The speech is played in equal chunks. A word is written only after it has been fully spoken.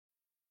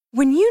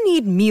When you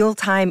need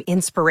mealtime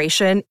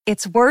inspiration,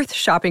 it's worth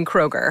shopping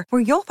Kroger,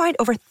 where you'll find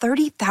over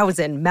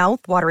 30,000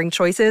 mouth-watering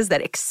choices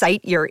that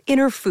excite your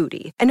inner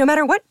foodie. And no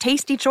matter what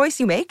tasty choice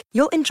you make,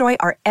 you'll enjoy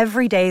our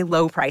everyday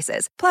low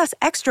prices, plus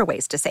extra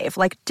ways to save,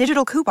 like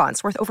digital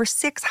coupons worth over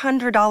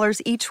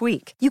 $600 each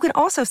week. You can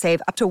also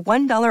save up to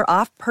 $1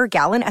 off per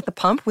gallon at the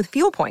pump with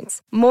fuel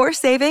points. More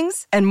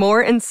savings and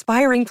more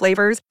inspiring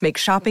flavors make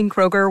shopping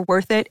Kroger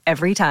worth it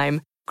every time.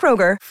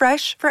 Kroger,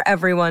 fresh for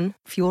everyone.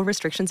 Fuel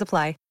restrictions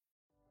apply.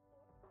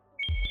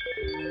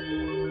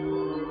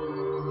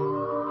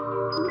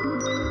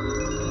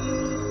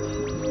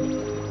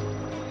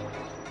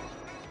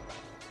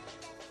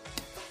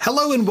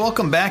 Hello and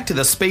welcome back to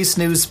the Space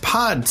News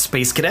Pod,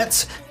 Space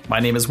Cadets. My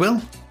name is Will,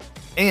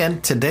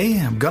 and today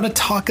I'm going to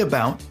talk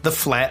about the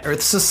Flat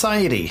Earth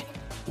Society.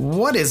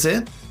 What is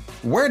it?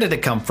 Where did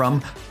it come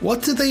from?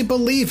 What do they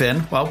believe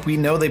in? Well, we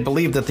know they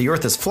believe that the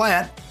Earth is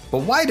flat, but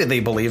why do they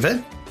believe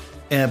it?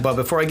 But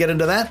before I get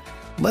into that,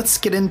 let's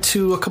get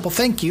into a couple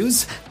thank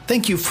yous.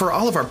 Thank you for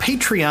all of our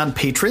Patreon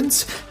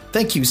patrons.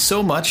 Thank you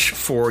so much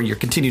for your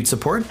continued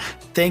support.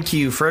 Thank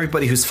you for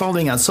everybody who's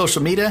following on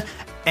social media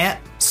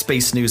at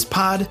Space News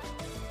Pod.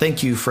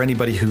 Thank you for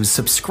anybody who's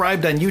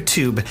subscribed on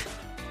YouTube,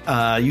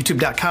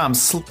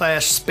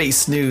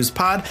 youtube.com/Space News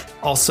Pod.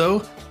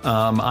 Also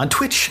on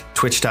Twitch,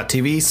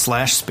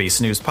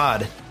 twitch.tv/Space News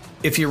Pod.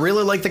 If you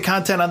really like the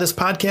content on this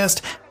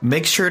podcast,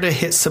 make sure to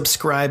hit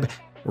subscribe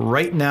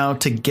right now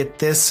to get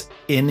this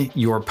in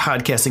your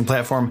podcasting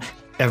platform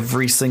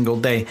every single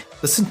day.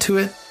 Listen to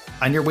it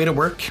on your way to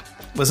work.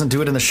 Listen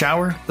to it in the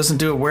shower. Listen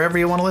to it wherever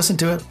you want to listen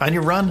to it. On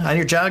your run, on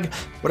your jog,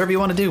 whatever you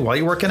want to do while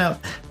you're working out.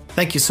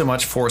 Thank you so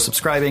much for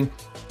subscribing.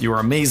 You are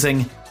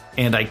amazing.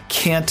 And I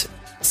can't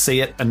say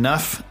it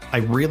enough. I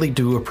really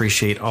do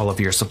appreciate all of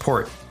your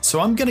support.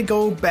 So I'm going to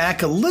go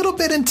back a little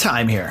bit in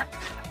time here.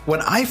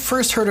 When I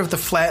first heard of the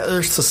Flat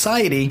Earth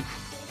Society,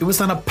 it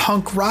was on a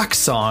punk rock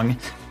song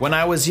when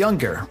I was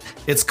younger.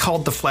 It's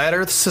called The Flat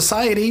Earth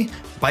Society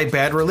by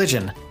Bad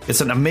Religion. It's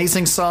an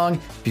amazing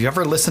song. If you've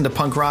ever listened to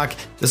punk rock,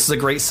 this is a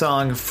great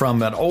song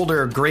from an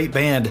older, great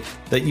band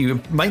that you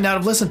might not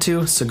have listened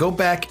to, so go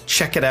back,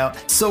 check it out.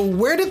 So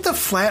where did the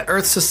Flat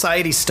Earth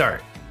Society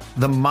start?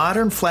 The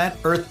modern flat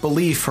Earth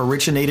belief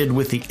originated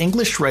with the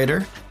English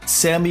writer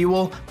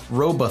Samuel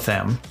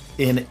Rowbotham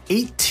in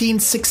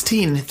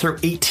 1816 through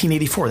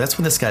 1884. That's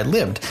when this guy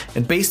lived,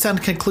 and based on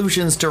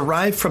conclusions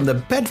derived from the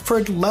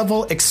Bedford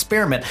Level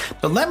Experiment.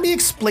 But let me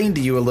explain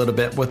to you a little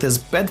bit what this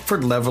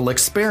Bedford Level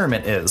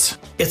Experiment is.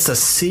 It's a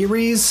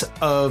series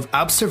of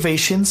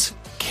observations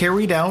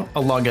carried out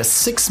along a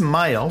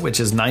 6-mile,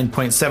 which is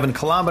 9.7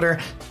 kilometer,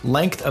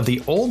 length of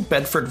the Old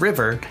Bedford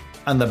River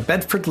on the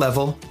Bedford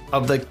level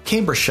of the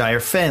Cambridgeshire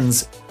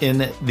Fens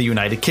in the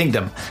United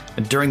Kingdom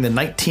during the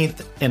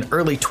 19th and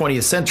early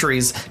 20th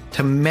centuries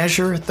to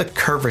measure the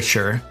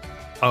curvature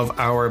of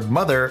our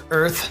Mother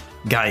Earth,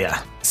 Gaia.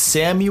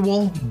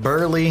 Samuel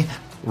Burley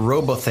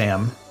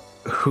Rowbotham,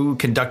 who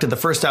conducted the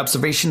first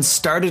observations,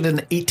 started in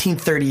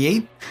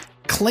 1838,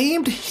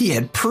 claimed he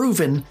had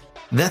proven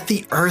that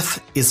the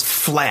Earth is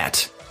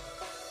flat.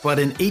 But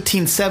in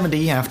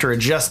 1870, after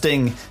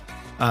adjusting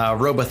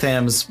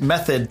Rowbotham's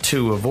method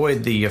to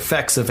avoid the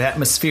effects of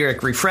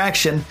atmospheric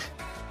refraction,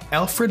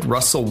 Alfred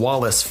Russel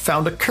Wallace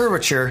found a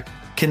curvature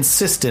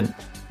consistent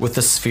with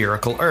the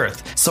spherical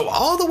Earth. So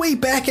all the way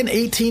back in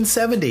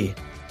 1870,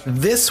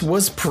 this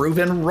was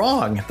proven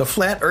wrong. The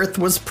flat Earth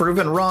was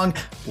proven wrong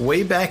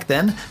way back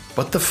then,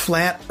 but the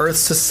Flat Earth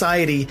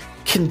Society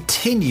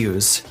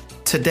continues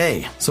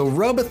today. So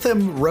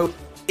Rowbotham wrote,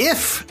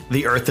 "If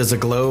the Earth is a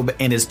globe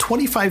and is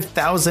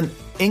 25,000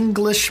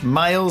 English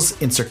miles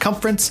in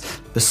circumference,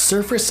 the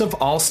surface of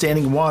all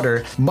standing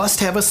water must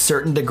have a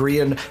certain degree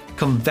of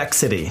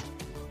convexity.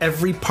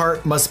 Every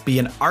part must be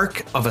an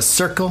arc of a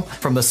circle.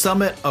 From the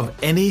summit of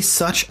any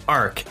such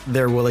arc,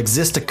 there will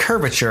exist a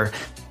curvature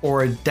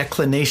or a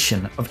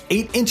declination of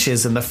 8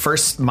 inches in the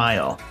first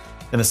mile.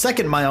 In the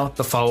second mile,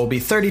 the fall will be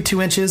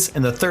 32 inches.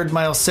 In the third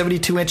mile,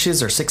 72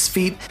 inches or 6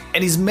 feet.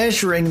 And he's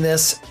measuring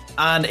this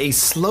on a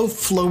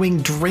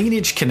slow-flowing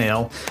drainage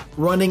canal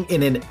running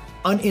in an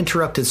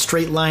uninterrupted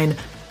straight line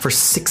for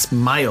 6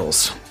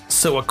 miles.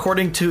 So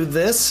according to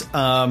this,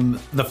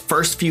 the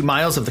first few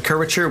miles of the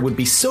curvature would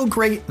be so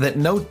great that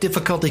no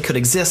difficulty could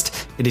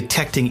exist in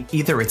detecting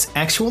either its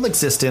actual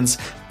existence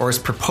or its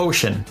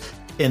proportion.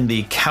 In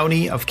the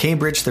county of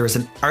Cambridge, there is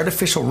an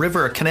artificial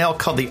river or canal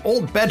called the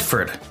Old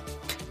Bedford.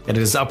 It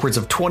is upwards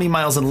of 20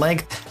 miles in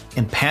length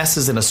and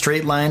passes in a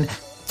straight line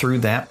through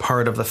that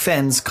part of the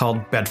fens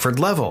called Bedford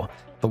Level.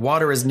 The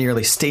water is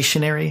nearly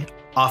stationary,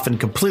 often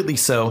completely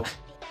so,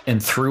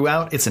 and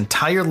throughout its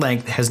entire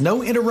length has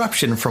no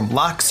interruption from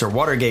locks or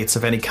water gates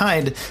of any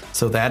kind,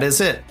 so that is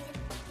it.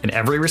 In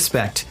every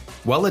respect,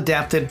 well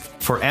adapted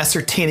for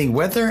ascertaining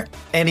whether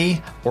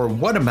any or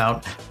what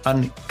amount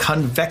of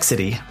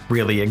convexity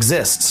really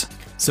exists."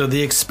 So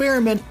the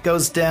experiment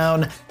goes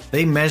down,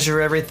 they measure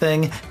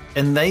everything,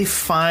 and they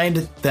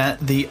find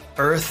that the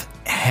Earth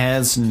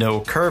has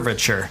no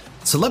curvature.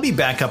 So let me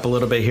back up a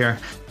little bit here.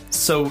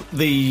 So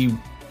the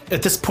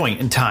At this point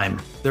in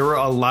time, there were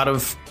a lot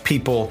of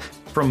people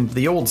from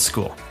the old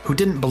school who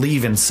didn't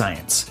believe in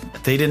science.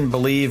 They didn't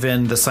believe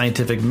in the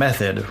scientific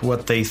method.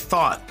 What they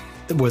thought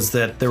was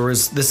that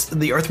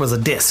the Earth was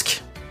a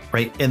disk,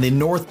 right? And the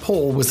North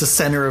Pole was the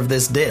center of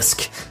this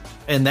disk.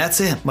 And that's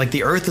it. Like,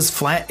 the Earth is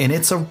flat and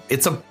it's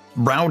a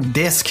round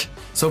disk.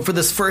 So for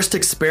this first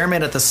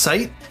experiment at the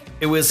site,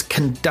 it was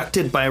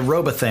conducted by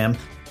Robotham.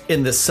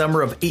 In the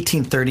summer of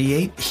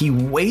 1838, he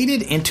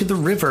waded into the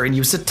river and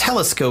used a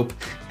telescope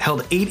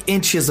held 8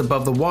 inches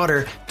above the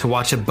water to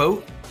watch a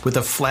boat with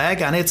a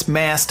flag on its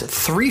mast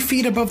 3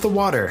 feet above the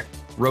water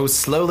row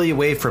slowly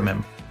away from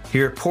him.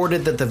 He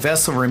reported that the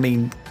vessel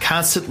remained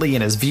constantly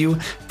in his view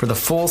for the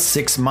full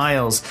 6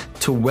 miles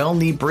to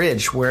Welney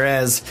Bridge,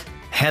 whereas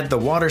had the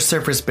water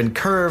surface been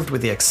curved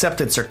with the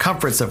accepted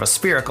circumference of a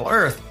spherical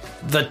Earth,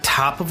 the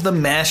top of the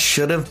mast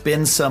should have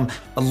been some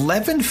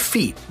 11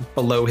 feet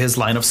below his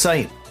line of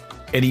sight.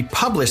 And he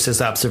published this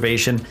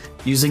observation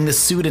using the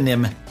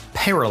pseudonym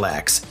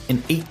Parallax in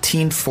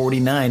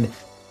 1849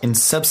 and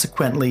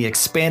subsequently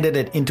expanded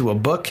it into a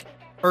book,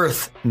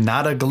 Earth,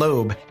 Not a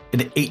Globe, in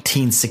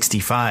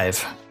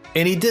 1865.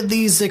 And he did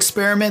these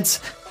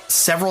experiments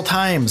several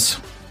times,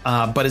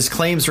 but his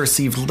claims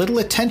received little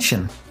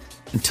attention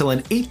until in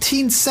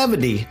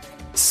 1870,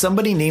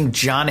 somebody named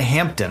John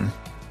Hampton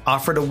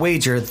offered a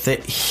wager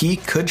that he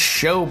could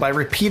show by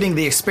repeating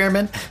the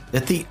experiment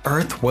that the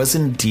Earth was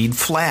indeed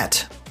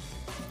flat.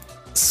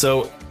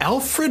 So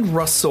Alfred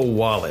Russel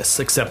Wallace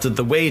accepted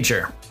the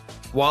wager.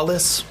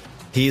 Wallace,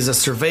 he's a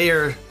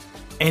surveyor,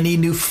 and he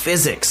knew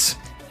physics,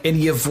 and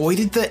he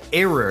avoided the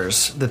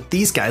errors that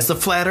these guys, the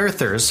flat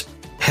earthers,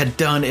 had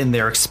done in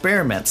their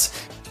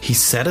experiments. He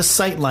set a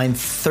sight line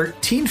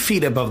 13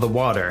 feet above the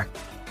water,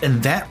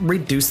 and that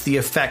reduced the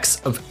effects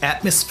of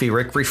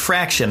atmospheric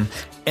refraction.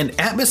 And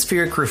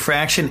atmospheric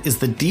refraction is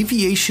the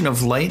deviation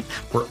of light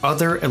or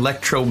other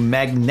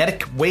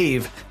electromagnetic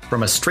wave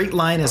from a straight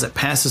line as it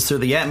passes through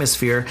the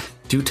atmosphere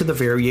due to the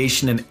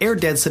variation in air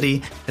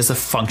density as a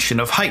function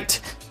of height.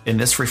 And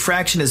this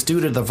refraction is due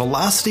to the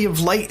velocity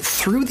of light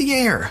through the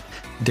air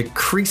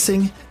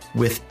decreasing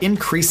with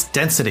increased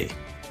density.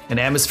 An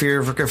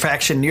atmospheric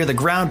refraction near the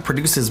ground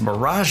produces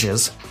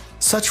mirages.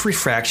 Such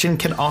refraction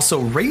can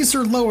also raise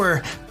or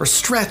lower or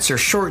stretch or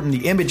shorten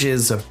the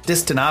images of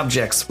distant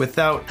objects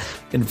without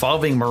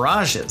involving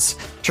mirages.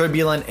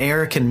 Turbulent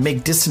air can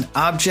make distant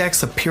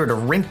objects appear to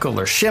wrinkle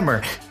or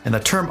shimmer, and the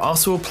term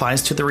also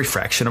applies to the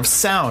refraction of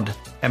sound.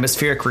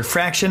 Atmospheric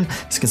refraction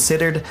is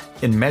considered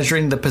in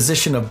measuring the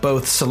position of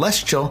both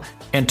celestial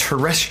and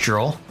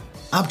terrestrial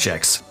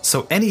objects.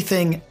 So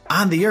anything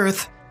on the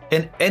Earth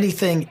and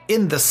anything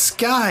in the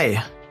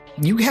sky,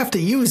 you have to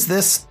use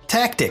this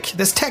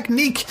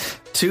technique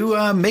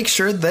to make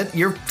sure that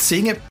you're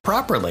seeing it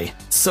properly.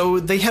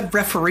 So they had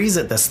referees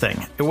at this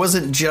thing. It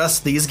wasn't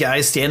just these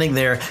guys standing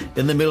there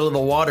in the middle of the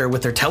water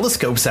with their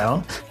telescopes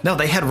out. No,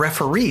 they had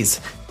referees.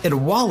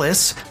 And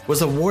Wallace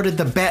was awarded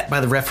the bet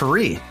by the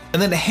referee.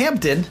 And then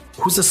Hampton,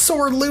 who's a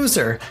sore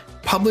loser,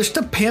 published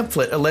a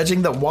pamphlet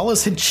alleging that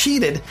Wallace had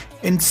cheated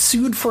and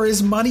sued for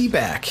his money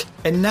back.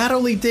 And not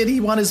only did he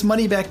want his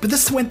money back, but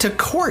this went to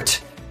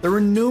court. There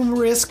were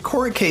numerous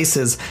court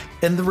cases,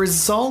 and the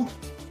result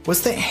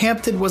was that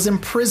Hampton was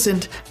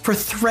imprisoned for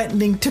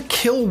threatening to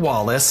kill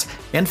Wallace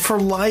and for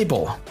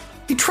libel.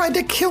 He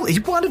wanted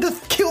to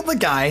kill the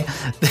guy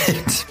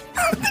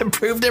that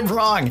proved him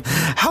wrong.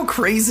 How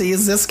crazy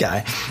is this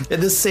guy?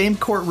 And the same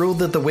court ruled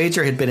that the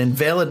wager had been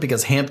invalid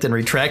because Hampton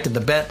retracted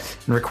the bet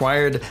and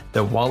required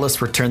that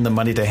Wallace return the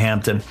money to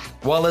Hampton.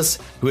 Wallace,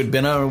 who had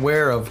been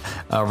unaware of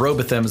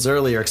Robotham's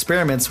earlier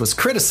experiments, was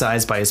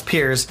criticized by his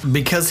peers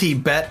because he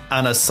bet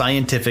on a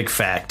scientific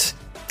fact.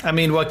 I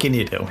mean, what can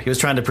you do? He was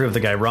trying to prove the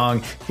guy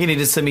wrong. He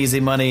needed some easy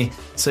money,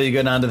 so you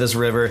go down to this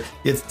river,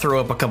 you throw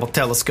up a couple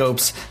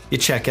telescopes, you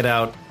check it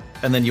out,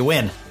 and then you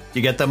win.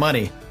 You get the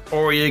money.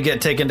 Or you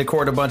get taken to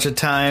court a bunch of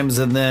times,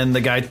 and then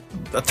the guy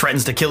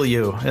threatens to kill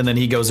you, and then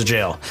he goes to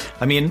jail.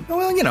 I mean,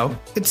 well, you know,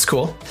 it's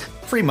cool.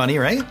 Free money,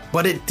 right?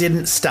 But it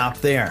didn't stop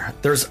there.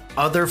 There's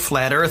other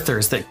flat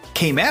earthers that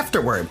came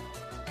afterward.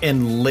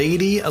 And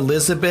Lady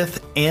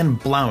Elizabeth Ann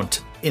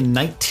Blount in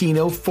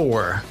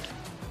 1904,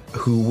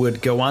 who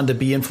would go on to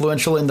be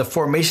influential in the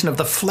formation of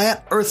the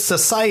Flat Earth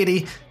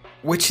Society,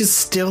 which is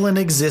still in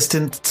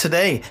existence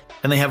today.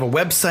 And they have a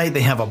website,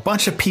 they have a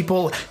bunch of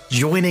people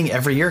joining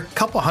every year, a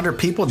couple hundred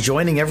people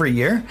joining every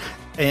year.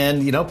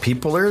 And, you know,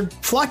 people are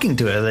flocking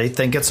to it. They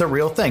think it's a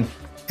real thing.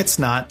 It's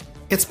not.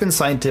 It's been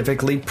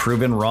scientifically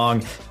proven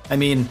wrong. I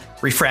mean,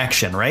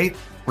 refraction, right?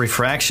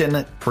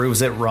 Refraction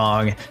proves it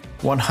wrong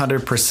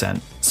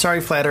 100%.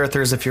 Sorry, flat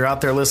earthers, if you're out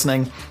there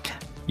listening,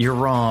 you're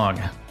wrong.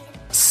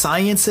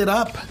 Science it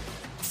up.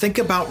 Think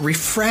about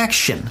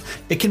refraction.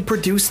 It can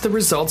produce the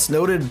results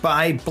noted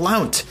by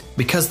Blount.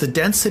 Because the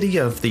density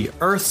of the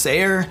Earth's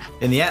air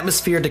in the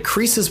atmosphere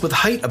decreases with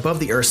height above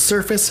the Earth's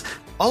surface,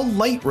 all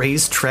light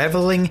rays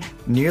traveling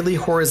nearly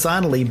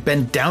horizontally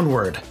bend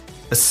downward,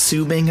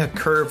 assuming a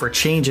curve or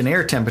change in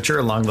air temperature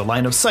along the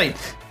line of sight.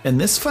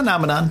 And this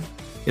phenomenon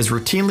is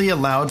routinely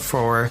allowed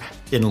for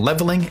in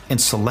leveling and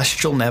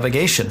celestial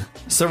navigation.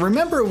 So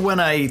remember when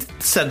I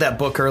said that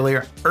book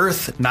earlier,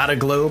 Earth, Not a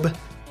Globe?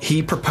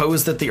 He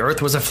proposed that the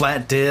Earth was a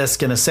flat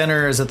disk and the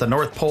center is at the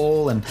North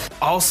Pole, and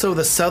also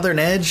the southern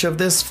edge of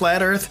this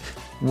flat Earth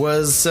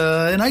was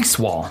an ice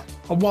wall,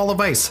 a wall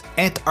of ice,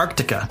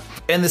 Antarctica.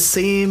 And the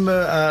same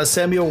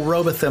Samuel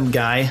Robotham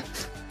guy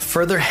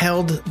further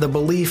held the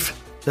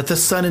belief that the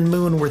sun and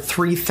moon were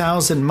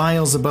 3,000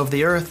 miles above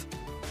the Earth,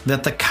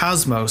 that the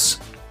cosmos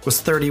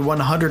was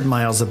 3,100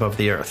 miles above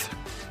the Earth.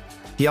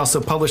 He also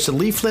published a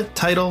leaflet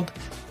titled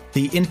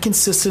The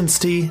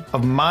Inconsistency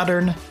of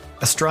Modern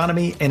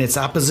Astronomy and Its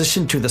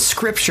Opposition to the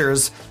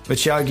Scriptures,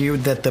 which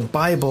argued that the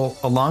Bible,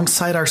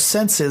 alongside our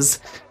senses,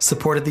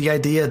 supported the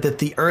idea that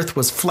the Earth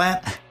was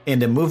flat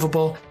and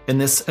immovable,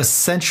 and this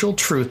essential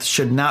truth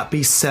should not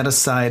be set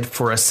aside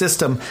for a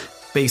system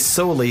based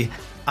solely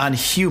on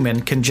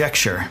human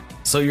conjecture.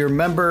 So you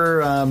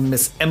remember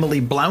Miss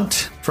Emily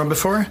Blount from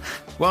before?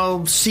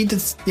 Well, she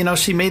did,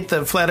 she made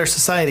the Flat Earth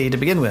Society to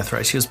begin with,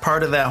 right? She was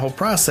part of that whole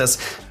process.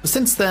 But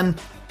since then,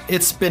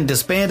 it's been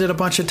disbanded a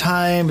bunch of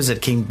times.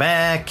 It came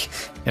back,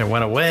 it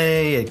went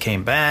away, it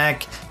came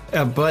back.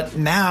 But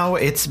now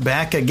it's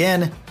back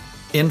again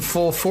in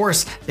full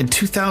force. In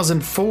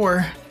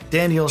 2004,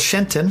 Daniel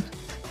Shenton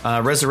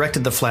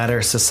resurrected the Flat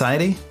Earth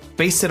Society,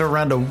 based it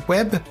around a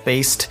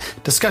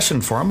web-based discussion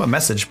forum, a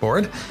message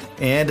board,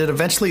 and it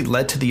eventually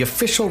led to the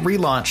official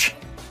relaunch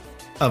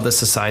of the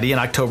society in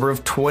October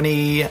of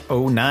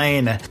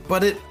 2009.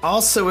 But it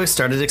also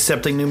started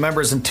accepting new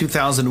members in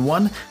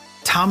 2001.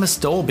 Thomas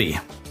Dolby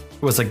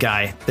was a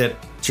guy that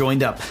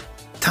joined up.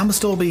 Thomas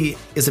Dolby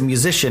is a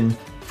musician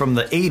from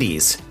the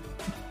 80s.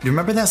 You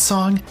remember that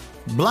song?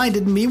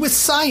 Blinded me with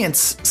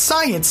science,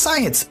 science,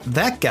 science.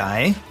 That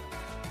guy,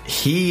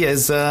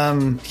 he's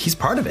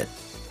part of it.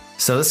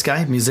 So this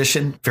guy,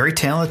 musician, very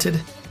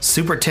talented,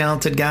 super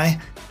talented guy,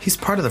 he's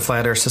part of the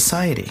Flat Earth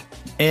Society.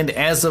 And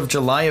as of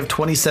July of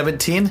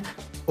 2017,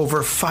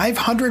 over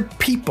 500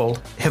 people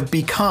have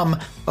become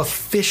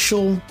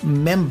official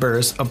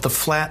members of the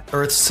Flat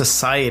Earth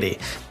Society.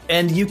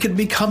 And you can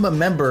become a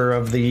member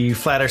of the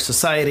Flat Earth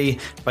Society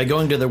by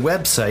going to their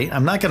website.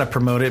 I'm not going to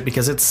promote it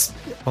because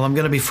I'm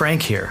going to be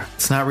frank here.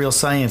 It's not real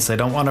science. I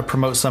don't want to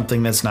promote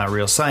something that's not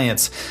real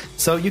science.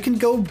 So you can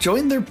go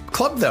join their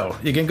club, though.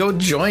 You can go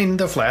join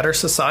the Flat Earth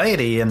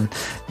Society and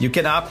you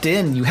can opt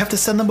in. You have to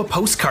send them a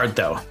postcard,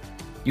 though.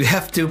 You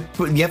have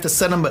to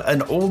send them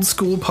an old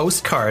school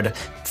postcard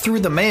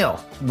through the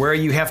mail where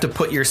you have to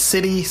put your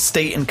city,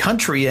 state, and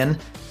country in,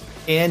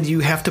 and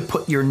you have to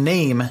put your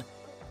name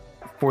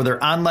for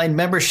their online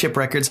membership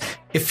records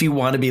if you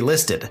want to be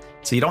listed.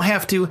 So you don't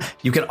have to.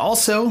 You can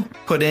also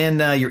put in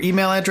your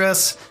email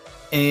address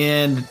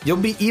and you'll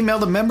be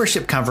emailed a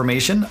membership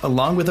confirmation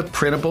along with a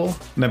printable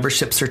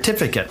membership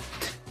certificate.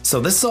 So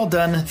this is all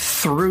done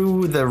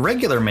through the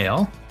regular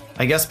mail,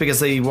 I guess because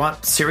they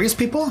want serious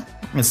people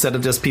instead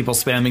of just people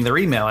spamming their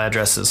email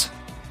addresses.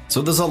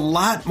 So there's a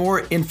lot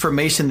more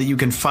information that you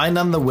can find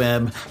on the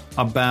web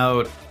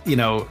about,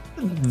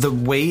 the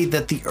way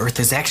that the Earth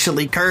is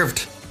actually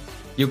curved.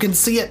 You can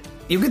see it.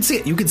 You can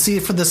see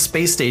it from the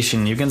space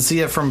station. You can see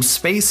it from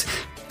space.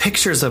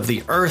 Pictures of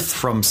the Earth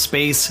from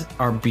space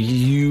are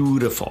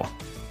beautiful.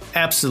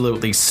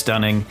 Absolutely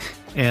stunning.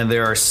 And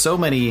there are so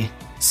many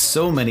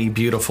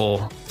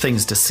beautiful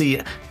things to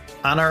see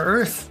on our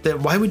Earth that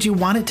why would you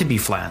want it to be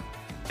flat?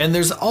 And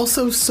there's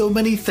also so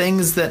many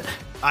things that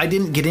I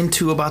didn't get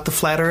into about the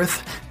flat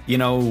Earth.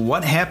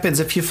 What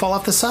happens if you fall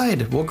off the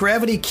side? Will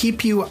gravity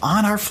keep you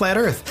on our flat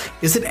Earth?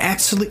 Is it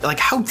actually,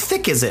 how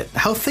thick is it?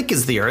 How thick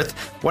is the Earth?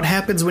 What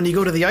happens when you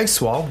go to the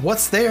ice wall?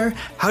 What's there?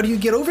 How do you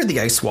get over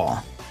the ice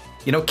wall?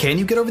 Can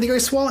you get over the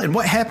ice wall? And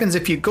what happens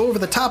if you go over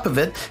the top of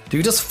it? Do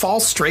you just fall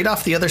straight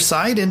off the other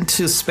side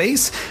into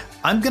space?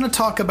 I'm going to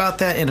talk about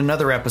that in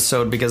another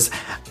episode because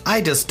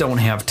I just don't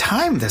have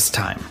time this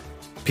time,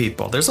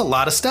 people. There's a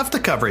lot of stuff to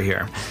cover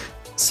here.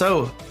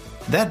 So,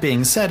 that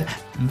being said,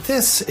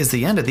 this is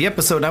the end of the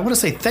episode. I want to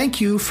say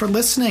thank you for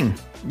listening.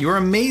 You're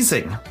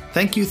amazing.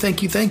 Thank you,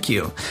 thank you, thank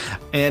you.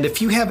 And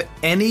if you have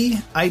any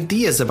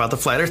ideas about the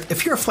flat Earth,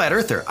 if you're a flat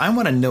earther, I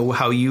want to know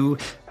how you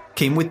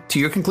came to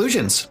your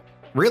conclusions.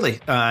 Really,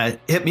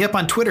 hit me up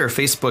on Twitter,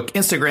 Facebook,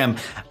 Instagram,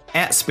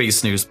 at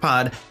Space News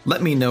Pod.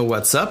 Let me know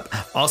what's up.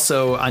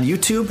 Also on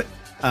YouTube,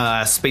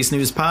 Space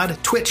News Pod,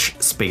 Twitch,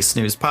 Space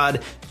News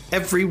Pod,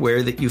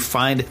 everywhere that you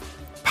find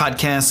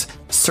podcasts,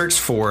 search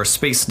for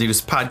Space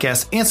News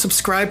Podcast and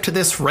subscribe to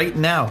this right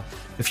now.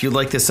 If you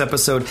like this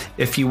episode,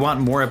 if you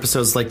want more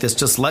episodes like this,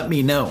 just let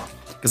me know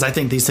because I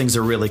think these things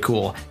are really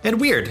cool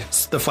and weird.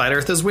 The flat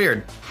Earth is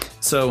weird.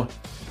 So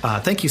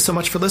thank you so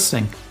much for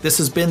listening. This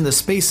has been the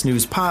Space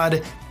News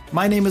Pod.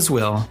 My name is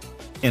Will,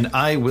 and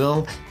I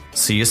will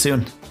see you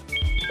soon.